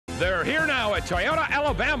They're here now at Toyota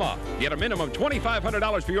Alabama. Get a minimum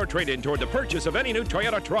 $2,500 for your trade-in toward the purchase of any new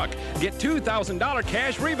Toyota truck. Get $2,000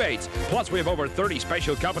 cash rebates. Plus, we have over 30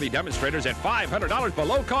 special company demonstrators at $500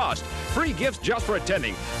 below cost. Free gifts just for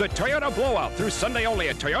attending the Toyota Blowout through Sunday only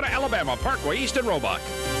at Toyota Alabama, Parkway East in Roebuck.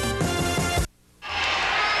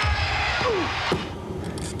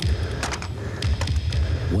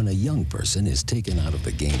 When a young person is taken out of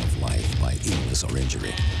the game of life by illness or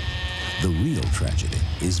injury, the real tragedy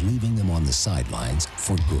is leaving them on the sidelines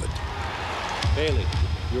for good. Bailey,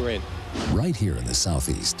 you're in. Right here in the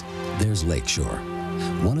Southeast, there's Lakeshore,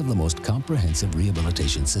 one of the most comprehensive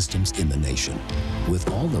rehabilitation systems in the nation, with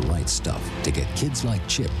all the right stuff to get kids like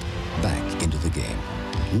Chip back into the game.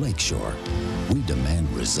 Lakeshore, we demand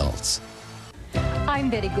results. I'm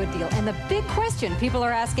Betty Gooddeal, and the big question people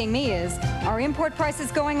are asking me is, are import prices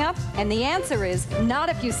going up? And the answer is, not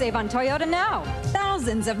if you save on Toyota now.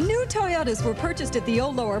 Thousands of new Toyotas were purchased at the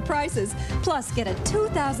old lower prices. Plus, get a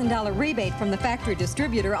 $2,000 rebate from the factory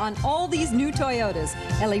distributor on all these new Toyotas.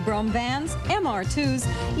 Ellie Brougham vans, MR2s,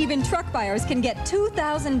 even truck buyers can get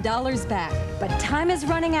 $2,000 back. But time is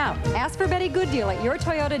running out. Ask for Betty Gooddeal at your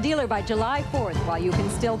Toyota dealer by July 4th while you can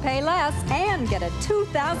still pay less and get a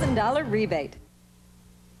 $2,000 rebate.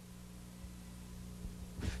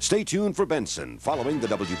 Stay tuned for Benson following the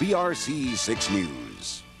WBRC 6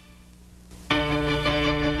 News.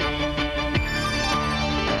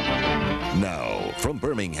 Now, from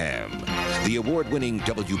Birmingham, the award-winning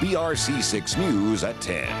WBRC 6 News at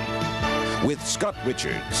 10. With Scott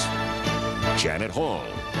Richards, Janet Hall,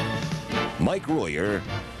 Mike Royer,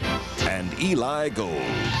 and Eli Gold.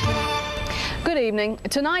 Good evening.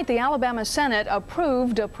 Tonight, the Alabama Senate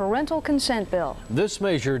approved a parental consent bill. This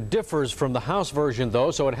measure differs from the House version,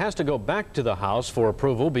 though, so it has to go back to the House for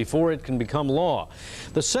approval before it can become law.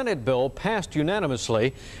 The Senate bill passed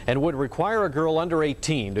unanimously and would require a girl under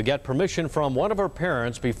 18 to get permission from one of her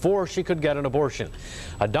parents before she could get an abortion.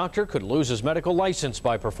 A doctor could lose his medical license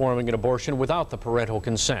by performing an abortion without the parental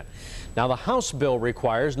consent. Now, the House bill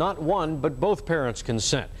requires not one, but both parents'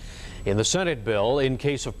 consent. In the Senate bill, in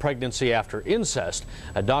case of pregnancy after incest,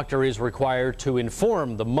 a doctor is required to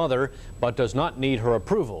inform the mother but does not need her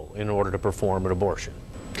approval in order to perform an abortion.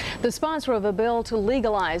 The sponsor of a bill to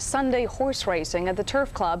legalize Sunday horse racing at the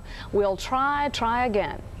Turf Club will try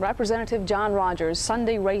again. Representative John Rogers'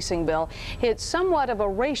 Sunday racing bill hit somewhat of a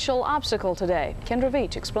racial obstacle today. Kendra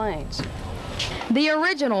Veach explains. The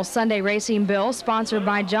original Sunday racing bill, sponsored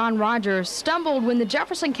by John Rogers, stumbled when the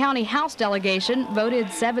Jefferson County House delegation voted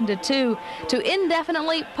 7-2 to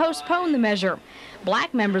indefinitely postpone the measure.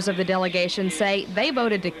 Black members of the delegation say they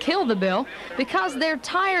voted to kill the bill because they're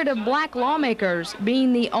tired of black lawmakers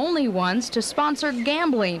being the only ones to sponsor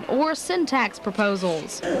gambling or sin tax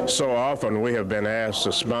proposals. So often we have been asked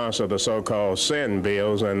to sponsor the so-called sin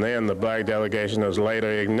bills, and then the black delegation has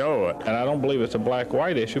later ignored. And I don't believe it's a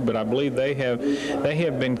black-white issue, but I believe I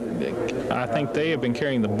think they have been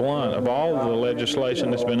carrying the blunt of all of the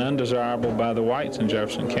legislation that's been undesirable by the whites in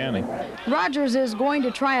Jefferson County. Rogers is going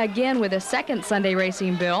to try again with a second Sunday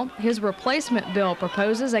racing bill. His replacement bill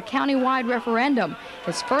proposes a county-wide referendum.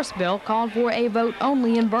 His first bill called for a vote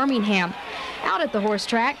only in Birmingham. Out at the horse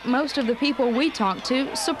track, most of the people we talked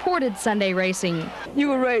to supported Sunday racing. You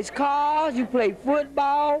can race cars, you play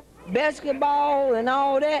football, basketball, and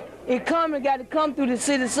all that. It got to come through the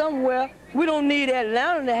city somewhere. We don't need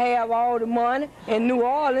Atlanta to have all the money, and New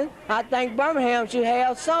Orleans. I think Birmingham should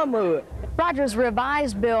have some of it. Rogers'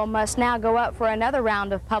 revised bill must now go up for another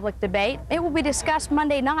round of public debate. It will be discussed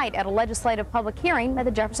Monday night at a legislative public hearing at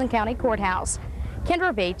the Jefferson County Courthouse.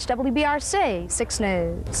 Kendra Veach, WBRC 6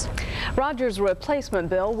 News. Rogers' replacement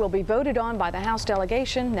bill will be voted on by the House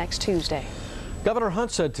delegation next Tuesday. Governor Hunt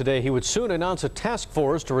said today he would soon announce a task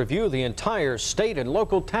force to review the entire state and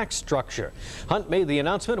local tax structure. Hunt made the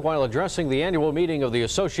announcement while addressing the annual meeting of the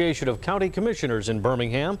Association of County Commissioners in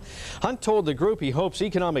Birmingham. Hunt told the group he hopes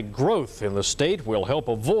economic growth in the state will help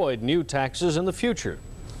avoid new taxes in the future.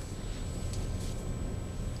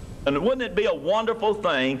 And wouldn't it be a wonderful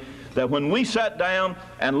thing that when we sat down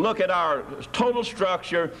and look at our total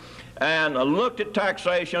structure and looked at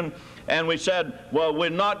taxation, and we said, well, we're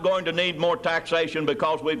not going to need more taxation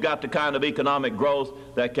because we've got the kind of economic growth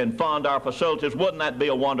that can fund our facilities. Wouldn't that be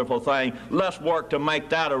a wonderful thing? Let's work to make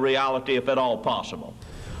that a reality if at all possible.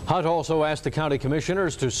 Hunt also asked the county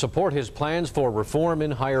commissioners to support his plans for reform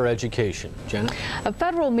in higher education. Janet? A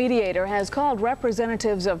federal mediator has called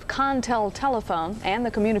representatives of Contel Telephone and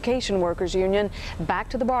the Communication Workers Union back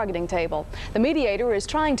to the bargaining table. The mediator is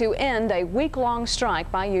trying to end a week-long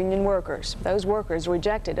strike by union workers. Those workers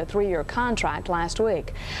rejected a 3-year contract last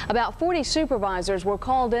week. About 40 supervisors were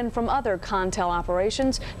called in from other Contel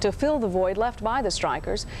operations to fill the void left by the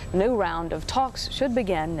strikers. A new round of talks should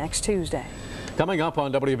begin next Tuesday. Coming up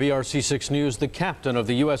on WBRC 6 News, the captain of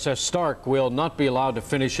the USS Stark will not be allowed to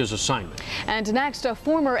finish his assignment. And next, a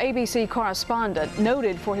former ABC correspondent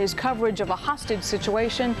noted for his coverage of a hostage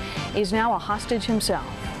situation is now a hostage himself.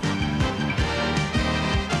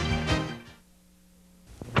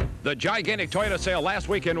 The gigantic Toyota sale last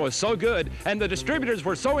weekend was so good, and the distributors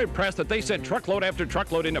were so impressed that they sent truckload after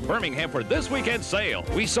truckload into Birmingham for this weekend's sale.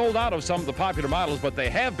 We sold out of some of the popular models, but they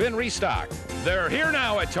have been restocked. They're here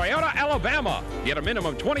now at Toyota, Alabama. Get a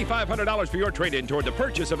minimum $2,500 for your trade-in toward the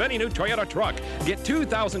purchase of any new Toyota truck. Get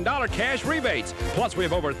 $2,000 cash rebates. Plus, we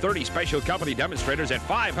have over 30 special company demonstrators at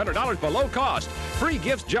 $500 below cost. Free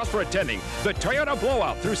gifts just for attending the Toyota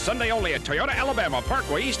Blowout through Sunday only at Toyota, Alabama,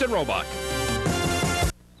 Parkway East in Roebuck.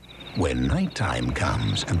 When nighttime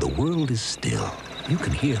comes and the world is still, you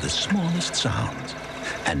can hear the smallest sounds.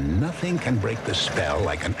 And nothing can break the spell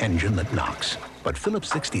like an engine that knocks. But Phillips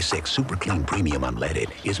 66 Super Clean Premium Unleaded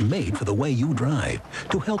is made for the way you drive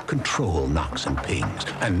to help control knocks and pings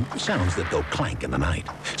and sounds that go clank in the night.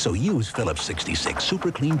 So use Phillips 66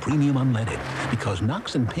 Super Clean Premium Unleaded because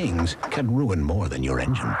knocks and pings can ruin more than your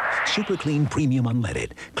engine. Super Clean Premium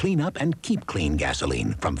Unleaded. Clean up and keep clean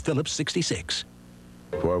gasoline from Phillips 66.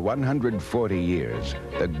 For 140 years,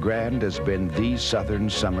 the Grand has been the Southern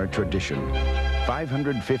summer tradition.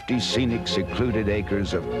 550 scenic, secluded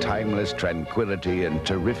acres of timeless tranquility and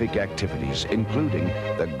terrific activities, including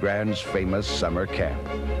the Grand's famous summer camp.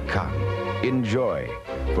 Come, enjoy.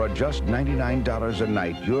 For just $99 a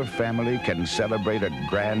night, your family can celebrate a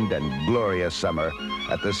grand and glorious summer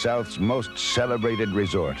at the South's most celebrated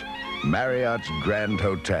resort, Marriott's Grand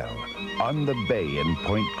Hotel, on the bay in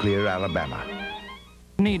Point Clear, Alabama.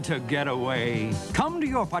 Need to get away? Come to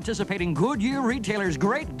your participating Goodyear retailer's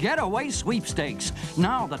Great Getaway Sweepstakes.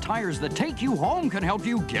 Now the tires that take you home can help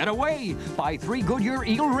you get away. Buy 3 Goodyear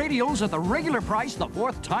Eagle radials at the regular price. The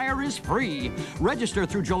 4th tire is free. Register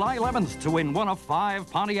through July 11th to win one of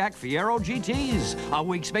 5 Pontiac Fiero GTs, a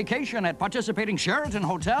week's vacation at participating Sheraton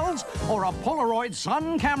hotels, or a Polaroid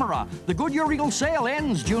Sun camera. The Goodyear Eagle sale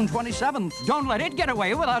ends June 27th. Don't let it get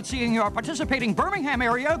away without seeing your participating Birmingham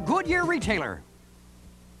area Goodyear retailer.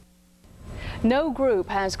 No group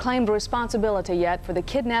has claimed responsibility yet for the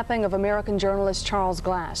kidnapping of American journalist Charles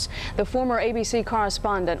Glass. The former ABC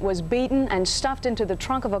correspondent was beaten and stuffed into the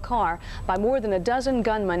trunk of a car by more than a dozen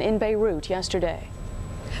gunmen in Beirut yesterday.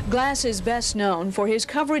 Glass is best known for his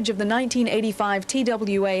coverage of the 1985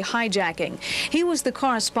 TWA hijacking. He was the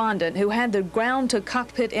correspondent who had the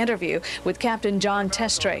ground-to-cockpit interview with Captain John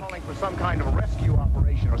Testrake. For some kind of rescue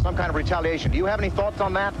operation or some kind of retaliation. Do you have any thoughts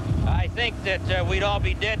on that? I think that we'd all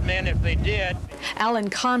be dead men if they did. Alan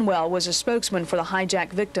Conwell was a spokesman for the hijack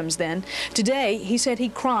victims then. Today, he said he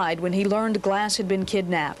cried when he learned Glass had been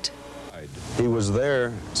kidnapped. He was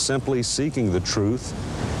there simply seeking the truth.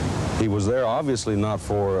 He was there obviously not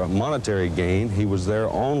for monetary gain. He was there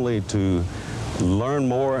only to learn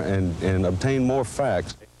more and obtain more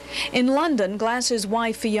facts. In London, Glass's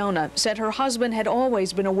wife, Fiona, said her husband had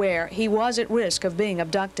always been aware he was at risk of being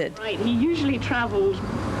abducted. Right. He usually traveled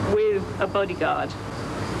with a bodyguard,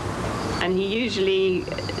 and he usually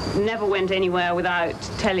never went anywhere without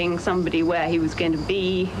telling somebody where he was going to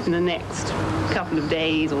be in the next couple of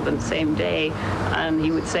days or the same day, and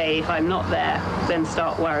he would say, if I'm not there, then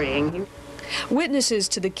start worrying. Witnesses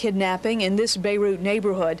to the kidnapping in this Beirut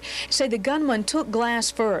neighborhood say the gunman took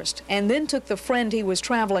Glass first and then took the friend he was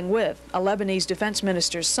traveling with, a Lebanese defense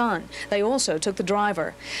minister's son. They also took the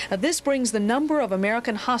driver. This brings the number of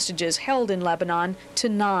American hostages held in Lebanon to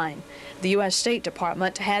 9. The U.S. State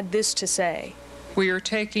Department had this to say. We are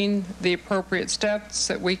taking the appropriate steps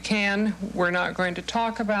that we can. We're not going to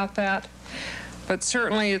talk about that. But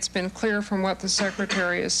certainly it's been clear from what the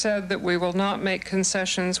Secretary has said that we will not make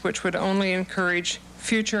concessions which would only encourage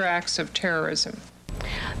future acts of terrorism.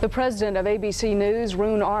 The president of ABC News,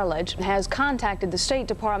 Roon Arledge, has contacted the State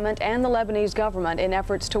Department and the Lebanese government in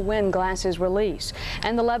efforts to win Glass's release.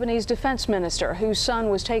 And the Lebanese defense minister, whose son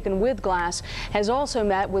was taken with Glass, has also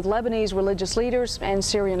met with Lebanese religious leaders and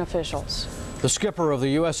Syrian officials. The skipper of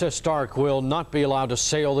the USS Stark will not be allowed to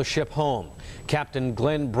sail the ship home. Captain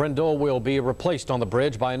Glenn Brindle will be replaced on the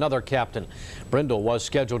bridge by another captain. Brindle was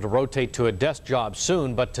scheduled to rotate to a desk job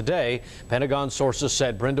soon, but today, Pentagon sources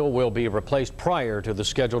said Brindle will be replaced prior to the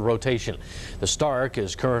scheduled rotation. The Stark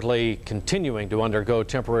is currently continuing to undergo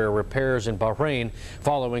temporary repairs in Bahrain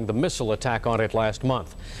following the missile attack on it last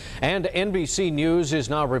month. And NBC News is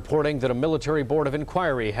now reporting that a military board of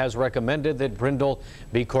inquiry has recommended that Brindle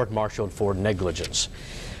be court-martialed for negligence.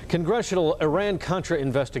 Congressional Iran-Contra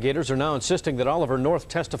investigators are now insisting that Oliver North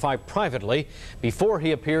testify privately before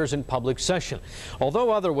he appears in public session.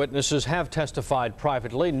 Although other witnesses have testified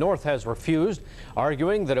privately, North has refused,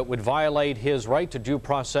 arguing that it would violate his right to due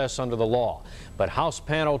process under the law. But House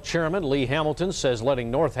Panel Chairman Lee Hamilton says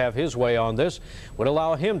letting North have his way on this would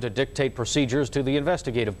allow him to dictate procedures to the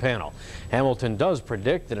investigative panel. Hamilton does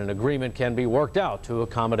predict that an agreement can be worked out to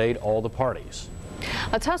accommodate all the parties.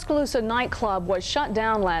 A Tuscaloosa nightclub was shut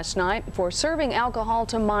down last night for serving alcohol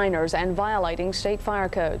to minors and violating state fire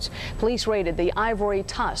codes. Police raided the Ivory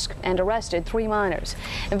Tusk and arrested 3 minors.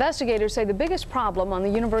 Investigators say the biggest problem on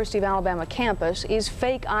the University of Alabama campus is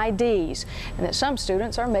fake IDs and that some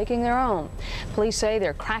students are making their own. Police say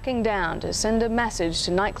they're cracking down to send a message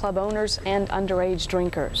to nightclub owners and underage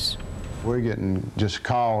drinkers. We're getting just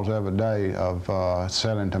calls every day of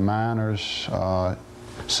selling to minors,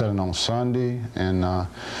 selling on Sunday, and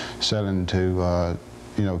selling to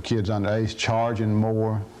kids underage, charging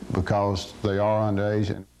more because they are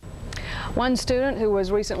underage. One student who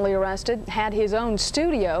was recently arrested had his own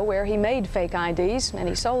studio where he made fake IDs, and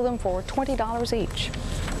he sold them for $20 each.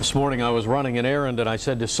 This morning I was running an errand and I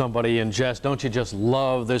said to somebody in jest, "Don't you just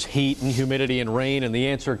love this heat and humidity and rain?" And the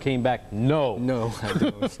answer came back, "No." No, I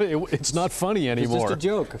don't. It's not funny anymore. It's just a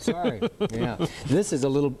joke. Sorry. Yeah. This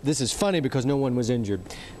is funny because no one was injured.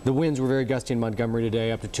 The winds were very gusty in Montgomery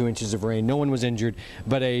today, up to 2 inches of rain. No one was injured,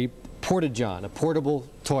 but a Porta-John, a portable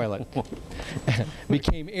toilet,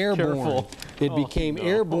 became airborne. Careful. It became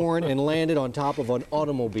airborne and landed on top of an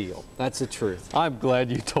automobile. That's the truth. I'm glad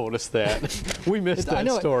you told us that. We missed that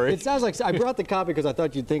story. It sounds like I brought the copy because I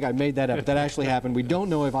thought you'd think I made that up. That actually happened. We don't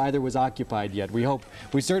know if either was occupied yet. We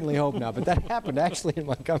certainly hope not. But that happened actually in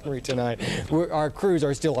Montgomery tonight. Our crews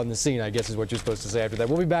are still on the scene, I guess is what you're supposed to say after that.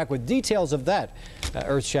 We'll be back with details of that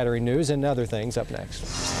earth-shattering news and other things up next.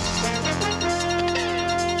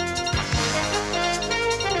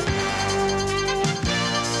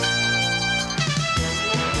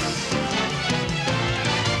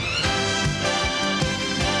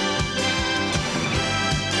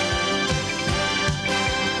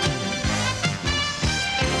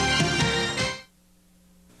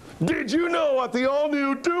 Did you know at the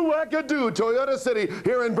all-new Do-Wacka-Do Toyota City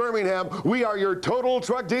here in Birmingham, we are your total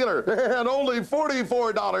truck dealer, and only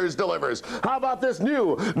 $44 delivers. How about this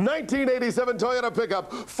new 1987 Toyota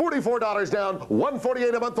pickup, $44 down,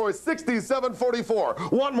 $148 a month or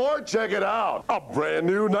 $67.44. Want more? Check it out. A brand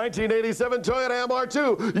new 1987 Toyota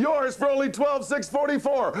MR2, yours for only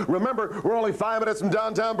 $12,644. Remember, we're only 5 minutes from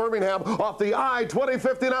downtown Birmingham off the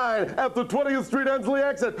I-2059 at the 20th Street Ensley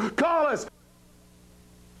exit. Call us.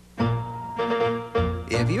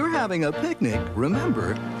 If you're having a picnic,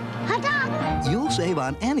 remember, you'll save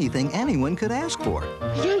on anything anyone could ask for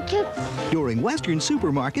during Western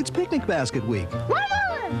Supermarket's Picnic Basket Week.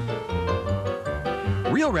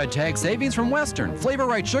 Real Red Tag savings from Western. Flavor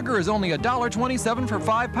Right sugar is only $1.27 for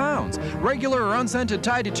 5 pounds. Regular or unscented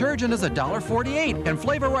Tide detergent is $1.48. And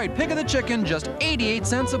Flavor Right Pick of the Chicken just 88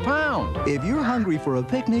 cents a pound. If you're hungry for a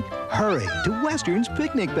picnic, hurry to Western's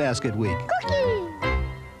Picnic Basket Week.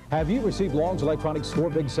 Have you received Long's Electronics Store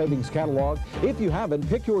Big Savings Catalog? If you haven't,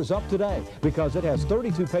 pick yours up today because it has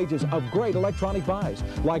 32 pages of great electronic buys.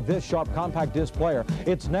 Like this Sharp compact disc player.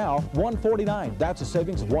 It's now $149. That's a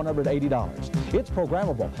savings of $180. It's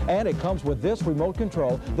programmable, and it comes with this remote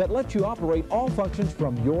control that lets you operate all functions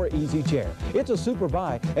from your easy chair. It's a super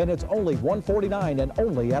buy, and it's only $149 and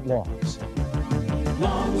only at Long's.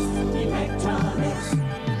 Long's Electronics.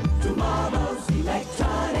 Tomorrow's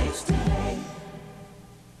electronics today.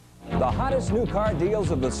 The hottest new car deals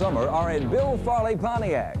of the summer are at Bill Farley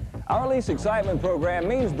Pontiac. Our lease excitement program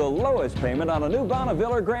means the lowest payment on a new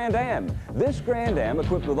Bonneville or Grand Am. This Grand Am,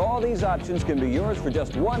 equipped with all these options, can be yours for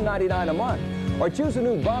just $199 a month. Or choose a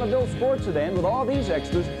new Bonneville Sports Sedan with all these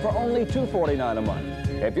extras for only $249 a month.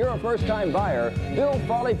 If you're a first-time buyer, Bill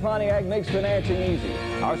Farley Pontiac makes financing easy.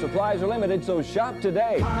 Our supplies are limited, so shop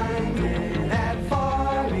today. At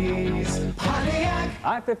Farley's Pontiac.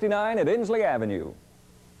 I-59 at Inslee Avenue.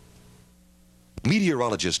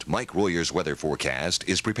 Meteorologist Mike Royer's weather forecast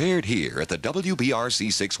is prepared here at the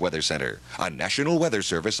WBRC 6 Weather Center, a National Weather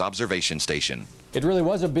Service observation station. It really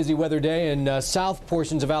was a busy weather day in south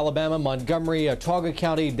portions of Alabama, Montgomery, Autauga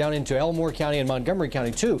County, down into Elmore County and Montgomery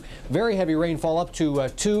County, too. Very heavy rainfall, up to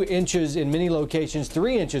 2 inches in many locations,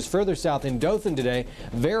 3 inches further south in Dothan today.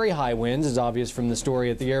 Very high winds, as obvious from the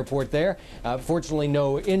story at the airport there. Fortunately,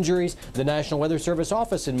 no injuries. The National Weather Service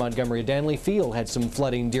office in Montgomery, Danley Field, had some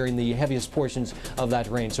flooding during the heaviest portions of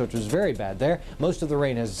that rain, so it was very bad there. Most of the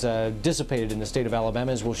rain has dissipated in the state of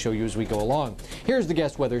Alabama, as we'll show you as we go along. Here's the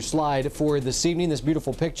guest weather slide for this evening. This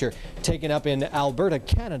beautiful picture taken up in Alberta,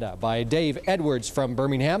 Canada by Dave Edwards from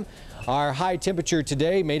Birmingham. Our high temperature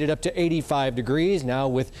today made it up to 85 degrees. Now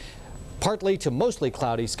with partly to mostly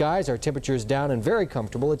cloudy skies, our temperature is down and very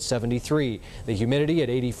comfortable at 73. The humidity at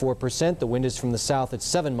 84%. The wind is from the south at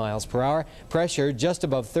 7 miles per hour. Pressure just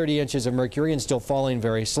above 30 inches of mercury and still falling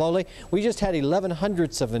very slowly. We just had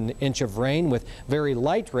 11/100ths of an inch of rain, with very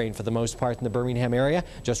light rain for the most part in the Birmingham area.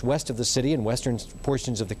 Just west of the city and western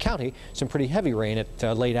portions of the county, some pretty heavy rain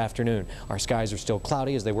at late afternoon. Our skies are still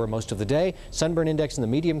cloudy as they were most of the day. Sunburn index in the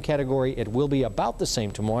medium category. It will be about the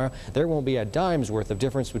same tomorrow. There won't be a dime's worth of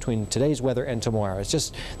difference between today's weather and tomorrow. It's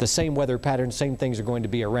just the same weather pattern, same things are going to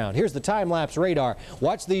be around. Here's the time-lapse radar.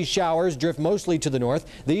 Watch these showers drift mostly to the north.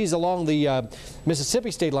 These along the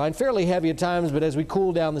Mississippi state line, fairly heavy at times, but as we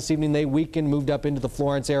cool down this evening, they weakened, moved up into the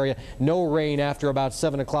Florence area. No rain after about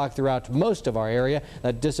 7 o'clock throughout most of our area.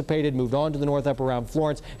 That dissipated, moved on to the north up around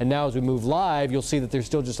Florence, and now as we move live, you'll see that there's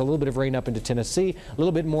still just a little bit of rain up into Tennessee, a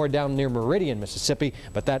little bit more down near Meridian, Mississippi,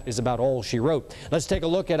 but that is about all she wrote. Let's take a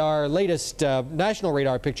look at our latest national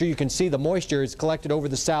radar picture. You can see the moisture is collected over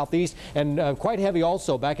the southeast and quite heavy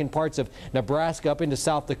also back in parts of Nebraska up into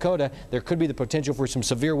South Dakota. There could be the potential for some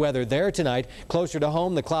severe weather there tonight. Closer to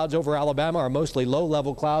home, the clouds over Alabama are mostly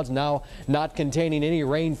low-level clouds, now not containing any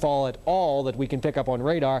rainfall at all that we can pick up on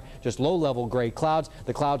radar, just low-level gray clouds.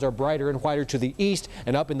 The clouds are brighter and whiter to the east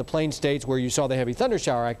and up in the plain states where you saw the heavy thunder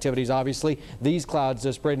shower activities. Obviously, these clouds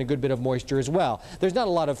spreading a good bit of moisture as well. There's not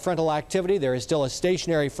a lot of frontal activity. There is still a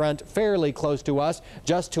stationary front fairly close to us,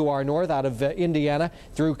 just to our north out of Indiana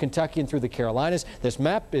through Kentucky and through the Carolinas. This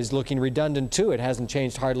map is looking redundant too. It hasn't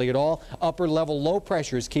changed hardly at all. Upper level low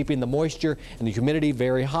pressure is keeping the moisture and the humidity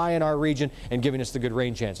very high in our region and giving us the good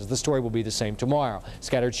rain chances. The story will be the same tomorrow.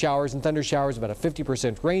 Scattered showers and thunder showers, about a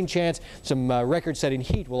 50% rain chance. Some record-setting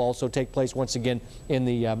heat will also take place once again in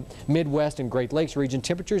the Midwest and Great Lakes region.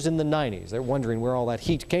 Temperatures in the 90s. They're wondering where all that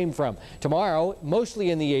heat came from. Tomorrow,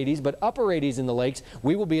 mostly in the 80s, but upper 80s in the lakes.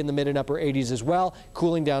 We will be in the mid and upper 80s as well,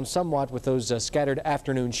 cooling down somewhat with those scattered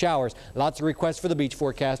afternoon showers. Lots of requests for the beach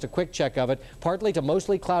forecast. A quick check of it. Partly to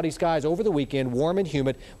mostly cloudy skies over the weekend, warm and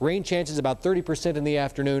humid. Rain chances about 30% in the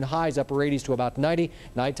afternoon. Highs upper 80s to about 90.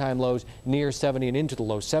 Nighttime lows near 70 and into the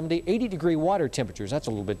low 70. 80-degree water temperatures. That's a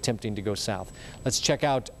little bit tempting to go south. Let's check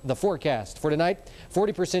out the forecast for tonight.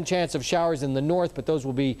 40% chance of showers in the north, but those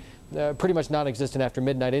will be pretty much non-existent after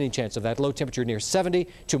midnight. Any chance of that. Low temperature near 70.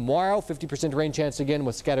 Tomorrow, 50% rain chance again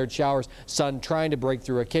with scattered showers. Sun trying to break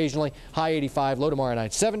through occasionally. High 85. Low tomorrow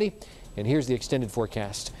night 70. And here's the extended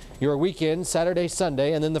forecast. Your weekend, Saturday,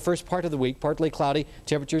 Sunday, and then the first part of the week, partly cloudy,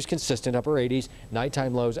 temperatures consistent, upper 80s,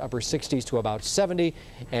 nighttime lows, upper 60s to about 70,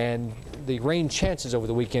 and the rain chances over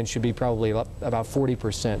the weekend should be probably about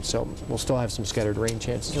 40%, so we'll still have some scattered rain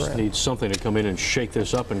chances around. Just need something to come in and shake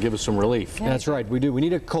this up and give us some relief. Yeah. That's right, we do. We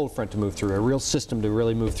need a cold front to move through, a real system to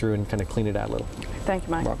really move through and kind of clean it out a little. Thank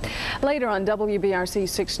you, Mike. Later on WBRC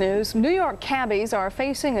 6 News, New York cabbies are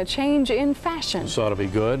facing a change in fashion. This ought to be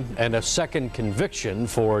good. And a second conviction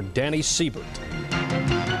for Danny Siebert.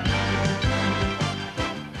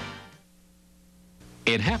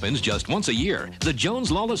 It happens just once a year, the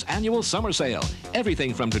Jones Lawless Annual Summer Sale.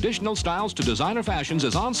 Everything from traditional styles to designer fashions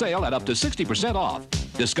is on sale at up to 60% off.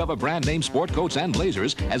 Discover brand name sport coats and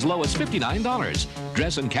blazers as low as $59.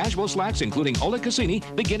 Dress and casual slacks including Ola Cassini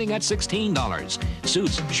beginning at $16.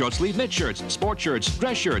 Suits, short sleeve knit shirts, sport shirts,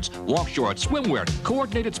 dress shirts, walk shorts, swimwear,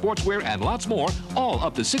 coordinated sportswear, and lots more, all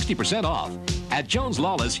up to 60% off. At Jones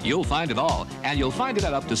Lawless, you'll find it all, and you'll find it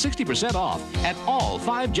at up to 60% off at all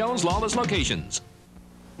 5 Jones Lawless locations.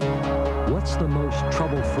 What's the most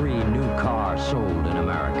trouble-free new car sold in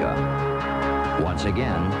America? Once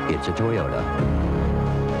again, it's a Toyota.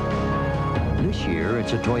 This year,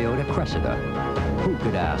 it's a Toyota Cressida. Who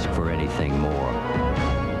could ask for anything more?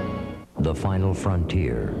 The final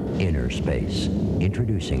frontier, inner space.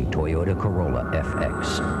 Introducing Toyota Corolla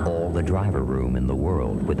FX. All the driver room in the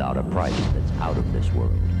world without a price that's out of this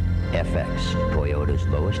world. FX, Toyota's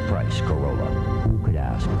lowest price Corolla. Who could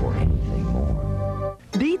ask for anything more?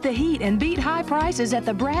 Beat the heat and beat high prices at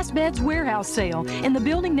the Brass Beds Warehouse Sale in the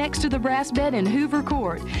building next to the Brass Bed in Hoover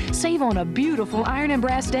Court. Save on a beautiful iron and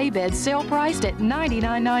brass daybed sale priced at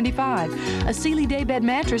 $99.95. A Sealy daybed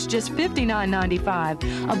mattress just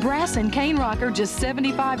 $59.95. A brass and cane rocker just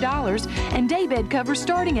 $75. And daybed covers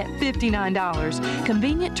starting at $59.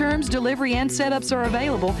 Convenient terms, delivery, and setups are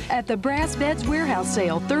available at the Brass Beds Warehouse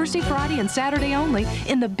Sale Thursday, Friday, and Saturday only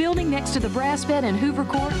in the building next to the Brass Bed in Hoover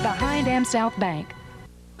Court behind AmSouth Bank.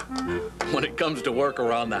 When it comes to work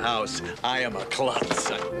around the house, I am a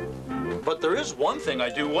klutz. But there is one thing I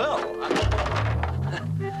do well.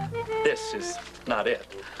 This is not it.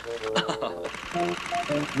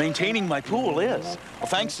 Maintaining my pool is. Well,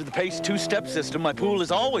 thanks to the Pace two-step system, my pool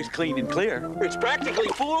is always clean and clear. It's practically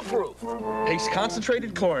foolproof. Pace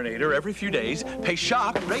concentrated chlorinator every few days. Pace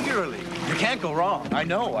shock regularly. You can't go wrong. I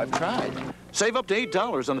know, I've tried. Save up to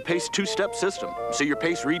 $8 on the Pace two-step system. See your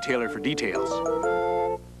Pace retailer for details.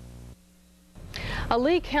 A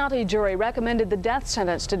Lee County jury recommended the death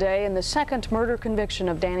sentence today in the second murder conviction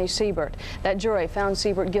of Danny Siebert. That jury found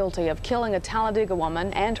Siebert guilty of killing a Talladega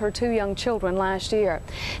woman and her 2 young children last year.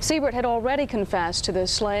 Siebert had already confessed to the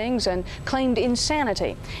slayings and claimed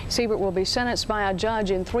insanity. Siebert will be sentenced by a judge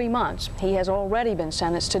in 3 months. He has already been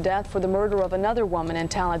sentenced to death for the murder of another woman in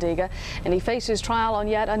Talladega, and he faces trial on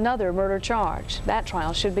yet another murder charge. That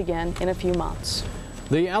trial should begin in a few months.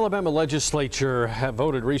 The Alabama legislature have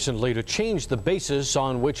voted recently to change the basis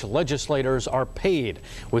on which legislators are paid.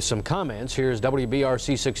 With some comments, here's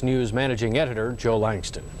WBRC 6 News Managing Editor Joe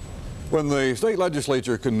Langston. When the state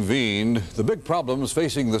legislature convened, the big problems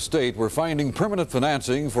facing the state were finding permanent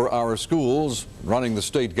financing for our schools, running the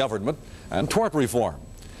state government, and tort reform.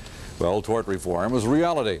 Well, tort reform is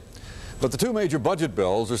reality. But the 2 major budget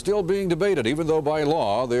bills are still being debated, even though by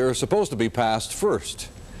law they're supposed to be passed first.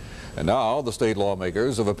 And now the state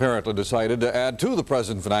lawmakers have apparently decided to add to the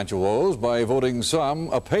present financial woes by voting some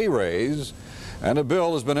a pay raise, and a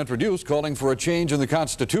bill has been introduced calling for a change in the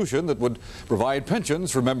Constitution that would provide pensions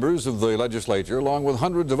for members of the legislature along with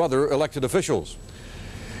hundreds of other elected officials.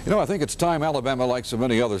 You know, I think it's time Alabama, like so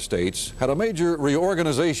many other states, had a major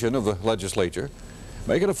reorganization of the legislature,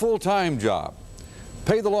 make it a full-time job,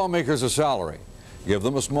 pay the lawmakers a salary, give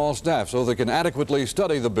them a small staff so they can adequately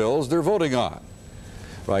study the bills they're voting on.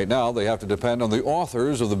 Right now, they have to depend on the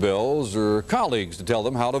authors of the bills or colleagues to tell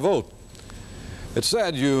them how to vote. It's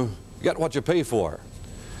said you get what you pay for.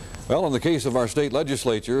 Well, in the case of our state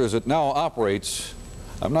legislature, as it now operates,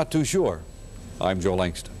 I'm not too sure. I'm Joe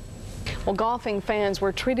Langston. Well, golfing fans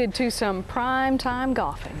were treated to some prime-time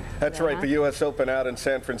golfing. That's right, the U.S. Open out in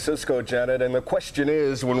San Francisco, Janet. And the question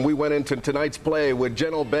is, when we went into tonight's play, would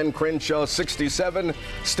General Ben Crenshaw 67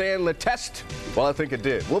 stand the test? Well, I think it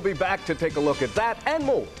did. We'll be back to take a look at that and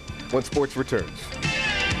more when sports returns.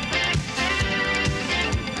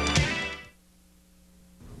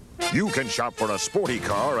 You can shop for a sporty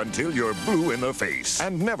car until you're blue in the face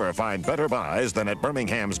and never find better buys than at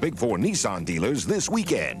Birmingham's Big Four Nissan dealers this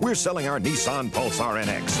weekend. We're selling our Nissan Pulsar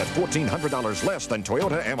NX at $1,400 less than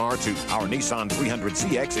Toyota MR2. Our Nissan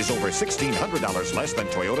 300CX is over $1,600 less than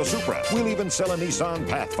Toyota Supra. We'll even sell a Nissan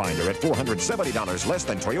Pathfinder at $470 less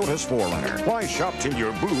than Toyota's 4Runner. Why shop till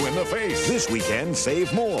you're blue in the face? This weekend,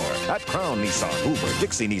 save more at Crown Nissan, Hoover,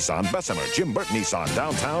 Dixie Nissan, Bessemer, Jim Burt Nissan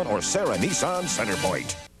Downtown, or Sarah Nissan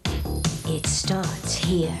Centerpoint. It starts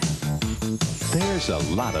here. There's a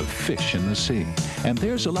lot of fish in the sea, and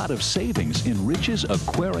there's a lot of savings in Rich's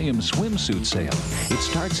Aquarium Swimsuit Sale. It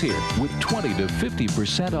starts here with 20 to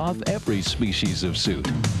 50% off every species of suit.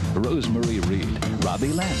 Rosemary Reed,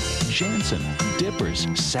 Robbie Lamb, Jansen, Dippers,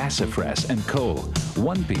 Sassafras, and Co.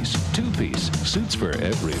 One-piece, two-piece, suits for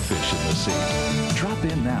every fish in the sea. Drop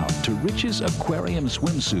in now to Rich's Aquarium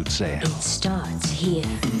Swimsuit Sale. It starts here.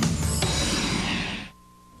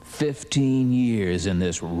 15 years in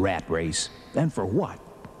this rat race. And for what?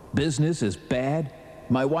 Business is bad?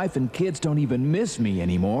 My wife and kids don't even miss me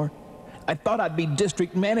anymore. I thought I'd be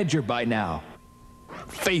district manager by now.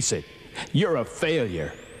 Face it, you're a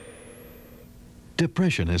failure.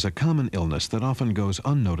 Depression is a common illness that often goes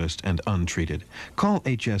unnoticed and untreated. Call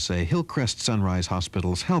HSA Hillcrest Sunrise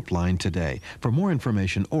Hospital's helpline today for more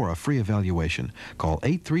information or a free evaluation. Call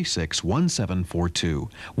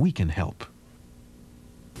 836-1742. We can help.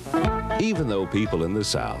 Even though people in the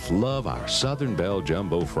South love our Southern Belle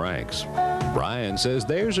Jumbo Franks, Brian says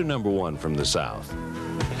theirs are #1 from the South.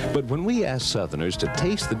 But when we ask Southerners to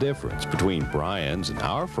taste the difference between Brian's and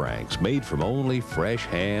our Franks made from only fresh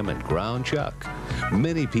ham and ground chuck,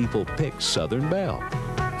 many people pick Southern Belle.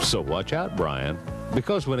 So watch out, Brian,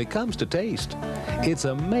 because when it comes to taste, it's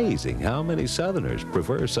amazing how many Southerners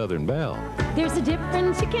prefer Southern Belle. There's a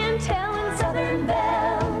difference you can tell in Southern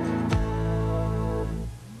Belle.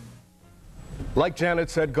 Like Janet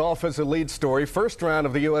said, golf is a lead story. First round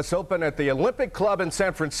of the U.S. Open at the Olympic Club in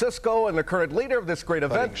San Francisco, and the current leader of this great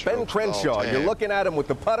event, Ben Crenshaw. You're looking at him with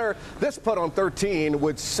the putter. This putt on 13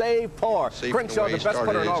 would save par. Crenshaw, the best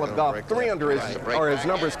putter in all of golf. 3 under are his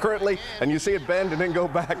numbers currently, and you see it bend and then go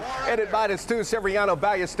back. And at -2, Severiano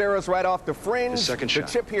Ballesteros right off the fringe. The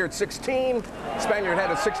chip here at 16. Spaniard had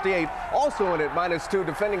a 68. Also in at -2,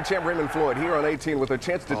 defending champ Raymond Floyd here on 18 with a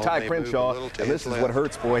chance to tie Crenshaw. And this is what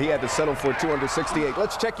hurts, boy. He had to settle for 268.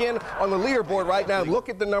 Let's check in on the leaderboard right now. Look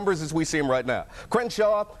at the numbers as we see them right now.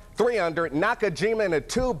 Crenshaw, 3 under. Nakajima in at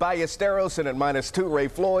 2. Ballesteros in at -2. Ray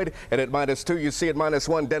Floyd. And at -2, you see at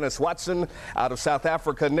 -1, Dennis Watson out of South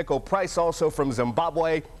Africa. Nico Price also from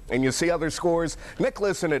Zimbabwe. And you see other scores.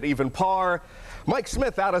 Nicholas in at even par. Mike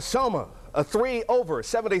Smith out of Soma. A 3 over,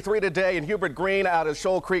 73 today, and Hubert Green out of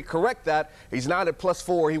Shoal Creek. Correct that. He's not at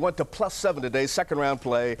 +4. He went to +7 today. Second round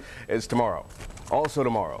play is tomorrow. Also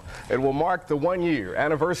tomorrow, it will mark the 1-year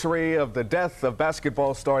anniversary of the death of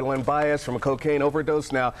basketball star Len Bias from a cocaine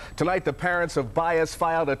overdose. Now, tonight, the parents of Bias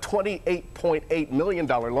filed a $28.8 million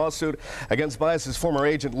lawsuit against Bias's former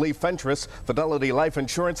agent Lee Fentress, Fidelity Life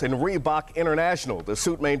Insurance, and Reebok International. The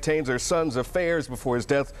suit maintains their son's affairs before his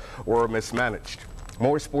death were mismanaged.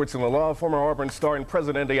 More sports in the law. Former Auburn star and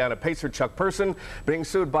President Indiana Pacer Chuck Person being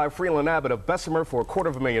sued by Freeland Abbott of Bessemer for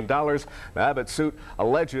 $250,000. Now, Abbott's suit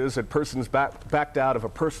alleges that Person's backed out of a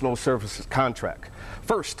personal services contract.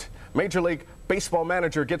 First, Major League Baseball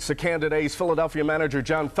manager gets the candidates. Philadelphia manager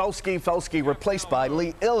John Felsky. Felsky replaced by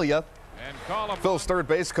Lee Ilya. Phil's third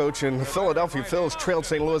base coach in Philadelphia Phils trailed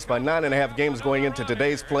St. Louis by 9.5 games going into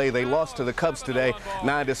today's play. They lost to the Cubs today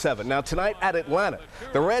 9-7. Now tonight at Atlanta,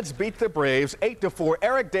 the Reds beat the Braves 8-4.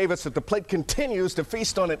 Eric Davis at the plate continues to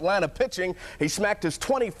feast on Atlanta pitching. He smacked his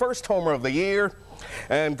 21st homer of the year.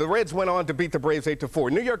 And the Reds went on to beat the Braves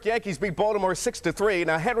 8-4. New York Yankees beat Baltimore 6-3.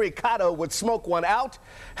 Now Henry Cotto would smoke one out,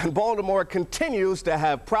 and Baltimore continues to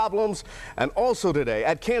have problems. And also today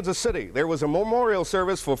at Kansas City, there was a memorial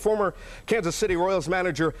service for former Kansas City Royals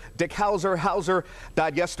manager Dick Hauser. Hauser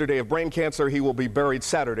died yesterday of brain cancer. He will be buried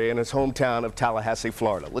Saturday in his hometown of Tallahassee,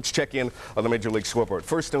 Florida. Let's check in on the Major League scoreboard.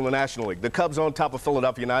 First in the National League, the Cubs on top of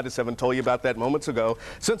Philadelphia 9-7. Told you about that moments ago.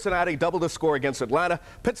 Cincinnati doubled the score against Atlanta.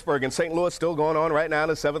 Pittsburgh and St. Louis still going on right now in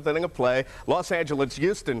the 7th inning of play. Los Angeles,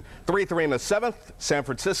 Houston, 3-3 in the 7th. San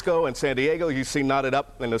Francisco and San Diego, you see knotted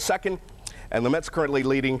up in the 2nd. And the Mets currently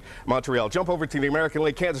leading Montreal. Jump over to the American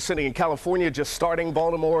League. Kansas City and California just starting.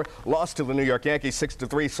 Baltimore lost to the New York Yankees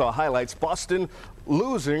 6-3. Saw highlights. Boston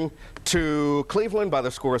losing to Cleveland by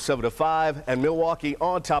the score of 7-5. And Milwaukee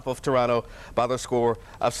on top of Toronto by the score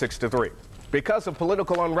of 6-3. Because of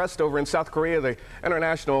political unrest over in South Korea, the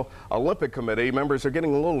International Olympic Committee members are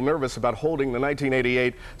getting a little nervous about holding the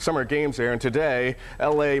 1988 Summer Games there. And today,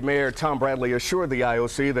 L.A. Mayor Tom Bradley assured the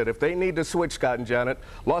IOC that if they need to switch, Scott and Janet,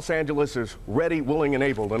 Los Angeles is ready, willing, and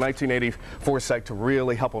able, the 1984 site, to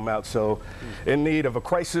really help them out. So in need of a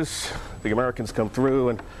crisis, the Americans come through,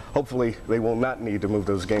 and hopefully they will not need to move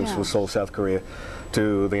those games from Seoul, South Korea,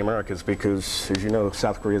 to the Americas, because, as you know,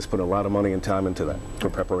 South Korea has put a lot of money and time into that for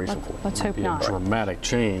preparation for it. Let's hope not. Dramatic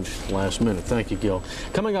change last minute. Thank you, Gil.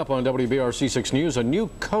 Coming up on WBRC 6 News, a new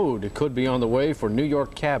code could be on the way for New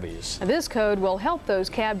York cabbies. This code will help those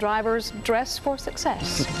cab drivers dress for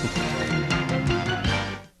success.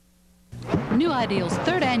 New Ideal's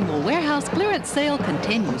 3rd annual warehouse clearance sale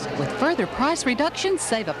continues. With further price reductions,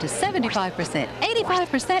 save up to 75%,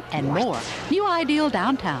 85%, and more. New Ideal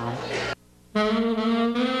downtown.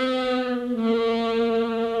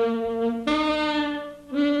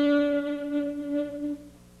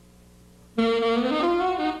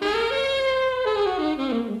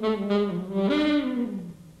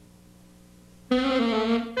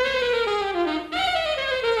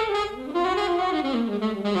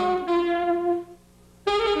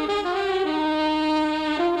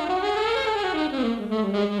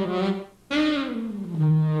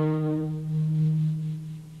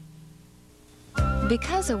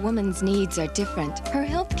 Because a woman's needs are different, her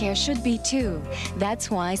health care should be too. That's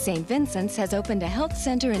why St. Vincent's has opened a health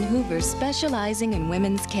center in Hoover specializing in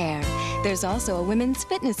women's care. There's also a women's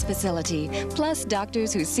fitness facility, plus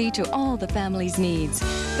doctors who see to all the family's needs.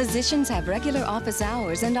 Physicians have regular office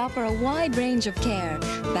hours and offer a wide range of care,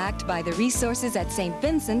 backed by the resources at St.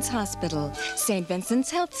 Vincent's Hospital. St. Vincent's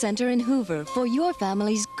Health Center in Hoover, for your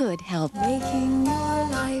family's good health. Making your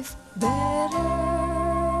life better.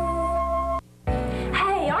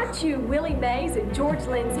 Aren't you Willie Mays and George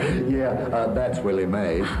Lindsay? Yeah, that's Willie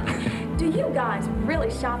Mays. Do you guys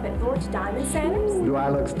really shop at Lorch Diamond Centers? Do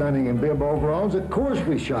I look stunning in bib overalls? Of course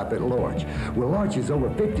we shop at Lorch. With Lorch's over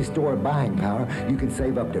 50-store buying power, you can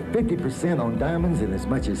save up to 50% on diamonds and as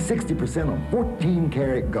much as 60% on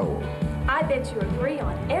 14-karat gold. I bet you agree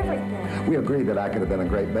on everything. We agree that I could have been a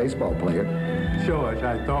great baseball player. George,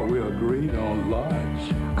 I thought we agreed on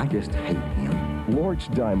Lorch. I just hate him.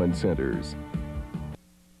 Lorch Diamond Centers.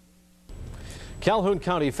 Calhoun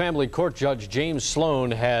County Family Court Judge James Sloan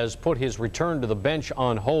has put his return to the bench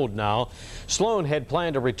on hold now. Sloan had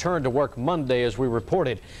planned to return to work Monday, as we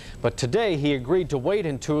reported, but today he agreed to wait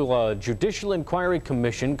until a Judicial Inquiry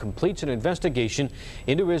Commission completes an investigation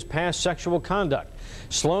into his past sexual conduct.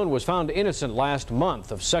 Sloan was found innocent last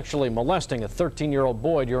month of sexually molesting a 13-year-old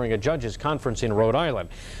boy during a judge's conference in Rhode Island.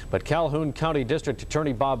 But Calhoun County District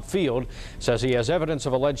Attorney Bob Field says he has evidence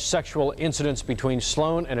of alleged sexual incidents between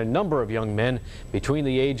Sloan and a number of young men between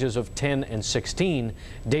the ages of 10 and 16,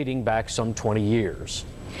 dating back some 20 years.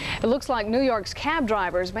 It looks like New York's cab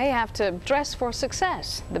drivers may have to dress for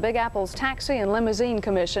success. The Big Apple's Taxi and Limousine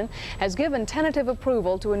Commission has given tentative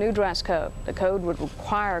approval to a new dress code. The code would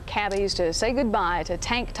require cabbies to say goodbye to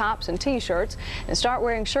tank tops and T-shirts and start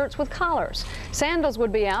wearing shirts with collars. Sandals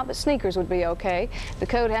would be out, but sneakers would be okay. The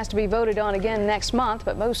code has to be voted on again next month,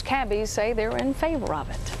 but most cabbies say they're in favor of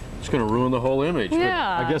it. It's going to ruin the whole image.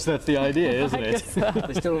 Yeah. I guess that's the idea, isn't it?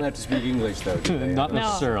 They still don't have to speak English, though, do they? Not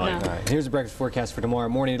necessarily. All right, here's the breakfast forecast for tomorrow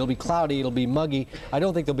morning. It'll be cloudy, it'll be muggy. I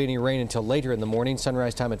don't think there'll be any rain until later in the morning.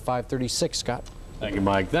 Sunrise time at 5:36, Scott. Thank you,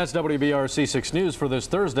 Mike. That's WBRC 6 News for this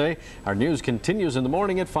Thursday. Our news continues in the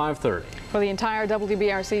morning at 5:30. For the entire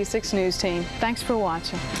WBRC 6 News team, thanks for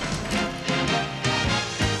watching.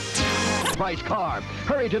 Price car.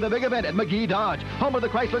 Hurry to the big event at McGee Dodge, home of the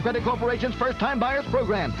Chrysler Credit Corporation's first-time buyers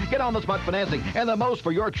program. Get on-the-spot financing and the most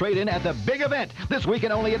for your trade-in at the big event. This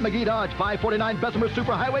weekend only at McGee Dodge, 549 Bessemer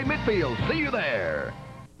Superhighway, Midfield. See you there.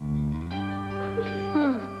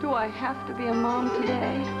 Do I have to be a mom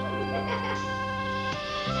today?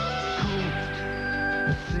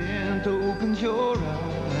 The scent opens your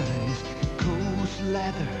eyes, Coast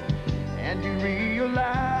lather, and you realize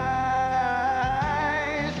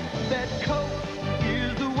that Coast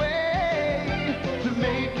is the way to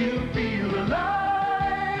make you feel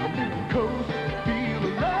alive. Coast, feel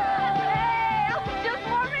alive. Just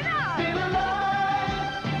warming up. Feel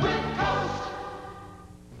alive with Coast.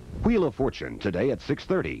 Wheel of Fortune today at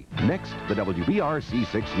 6:30. Next, the WBRC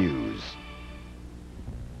 6 News.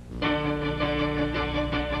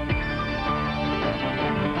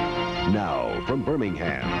 Now, from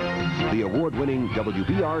Birmingham, the award-winning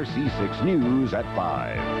WBRC 6 News at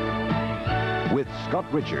 5. With Scott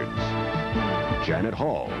Richards, Janet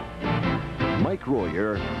Hall, Mike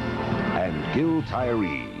Royer, and Gil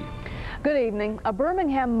Tyree. Good evening. A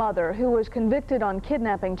Birmingham mother who was convicted on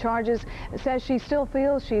kidnapping charges says she still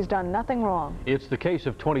feels she's done nothing wrong. It's the case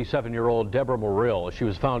of 27-year-old Deborah Morrill. She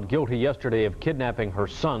was found guilty yesterday of kidnapping her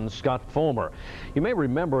son, Scott Fulmer. You may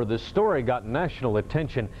remember this story got national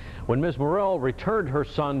attention when Ms. Morrill returned her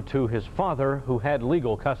son to his father, who had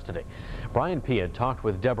legal custody. Brian Pia talked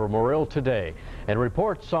with Deborah Morrill today and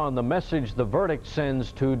reports on the message the verdict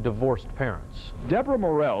sends to divorced parents. Deborah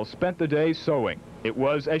Morrill spent the day sewing. It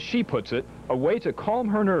was, as she puts it, a way to calm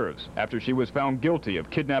her nerves after she was found guilty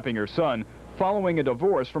of kidnapping her son following a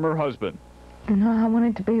divorce from her husband. You know, I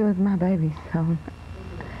wanted to be with my baby, so,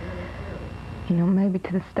 you know, maybe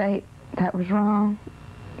to the state that was wrong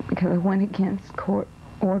because I went against court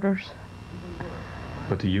orders.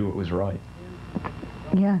 But to you, it was right.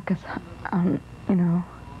 Yeah, because, you know,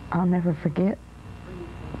 I'll never forget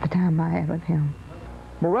the time I had with him.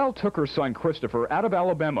 Morrill took her son Christopher out of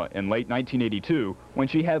Alabama in late 1982 when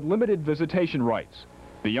she had limited visitation rights.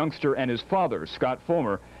 The youngster and his father, Scott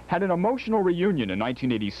Fulmer, had an emotional reunion in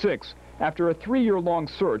 1986 after a 3-year-long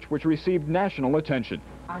search which received national attention.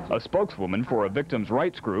 A spokeswoman for a victims'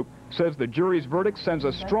 rights group says the jury's verdict sends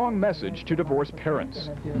a strong message to divorced parents.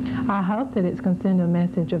 I hope that it's going to send a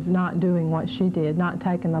message of not doing what she did, not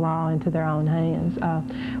taking the law into their own hands.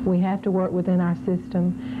 We have to work within our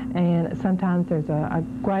system, and sometimes there's a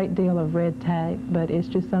great deal of red tape, but it's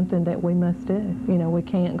just something that we must do. You know, we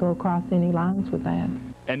can't go across any lines with that.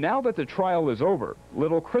 And now that the trial is over,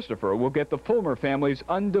 little Christopher will get the Fulmer family's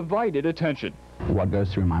undivided attention. What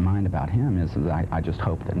goes through my mind about him is that I just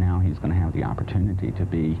hope that now he's going to have the opportunity to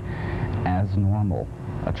be as normal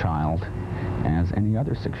a child as any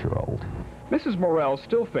other 6-year-old. Mrs. Morrill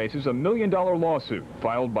still faces a $1 million lawsuit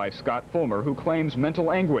filed by Scott Fulmer, who claims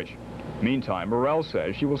mental anguish. Meantime, Morrill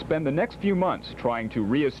says she will spend the next few months trying to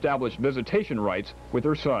reestablish visitation rights with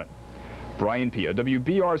her son. Brian Pia,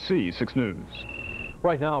 WBRC 6 News.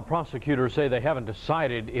 Right now, prosecutors say they haven't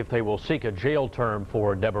decided if they will seek a jail term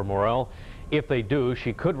for Deborah Morell. If they do,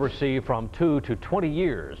 she could receive from 2 to 20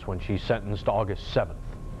 years when she's sentenced August 7th.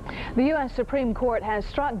 The U.S. Supreme Court has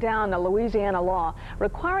struck down a Louisiana law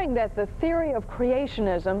requiring that the theory of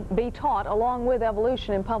creationism be taught along with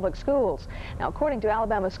evolution in public schools. Now, according to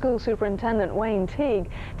Alabama School Superintendent Wayne Teague,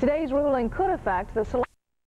 today's ruling could affect the selection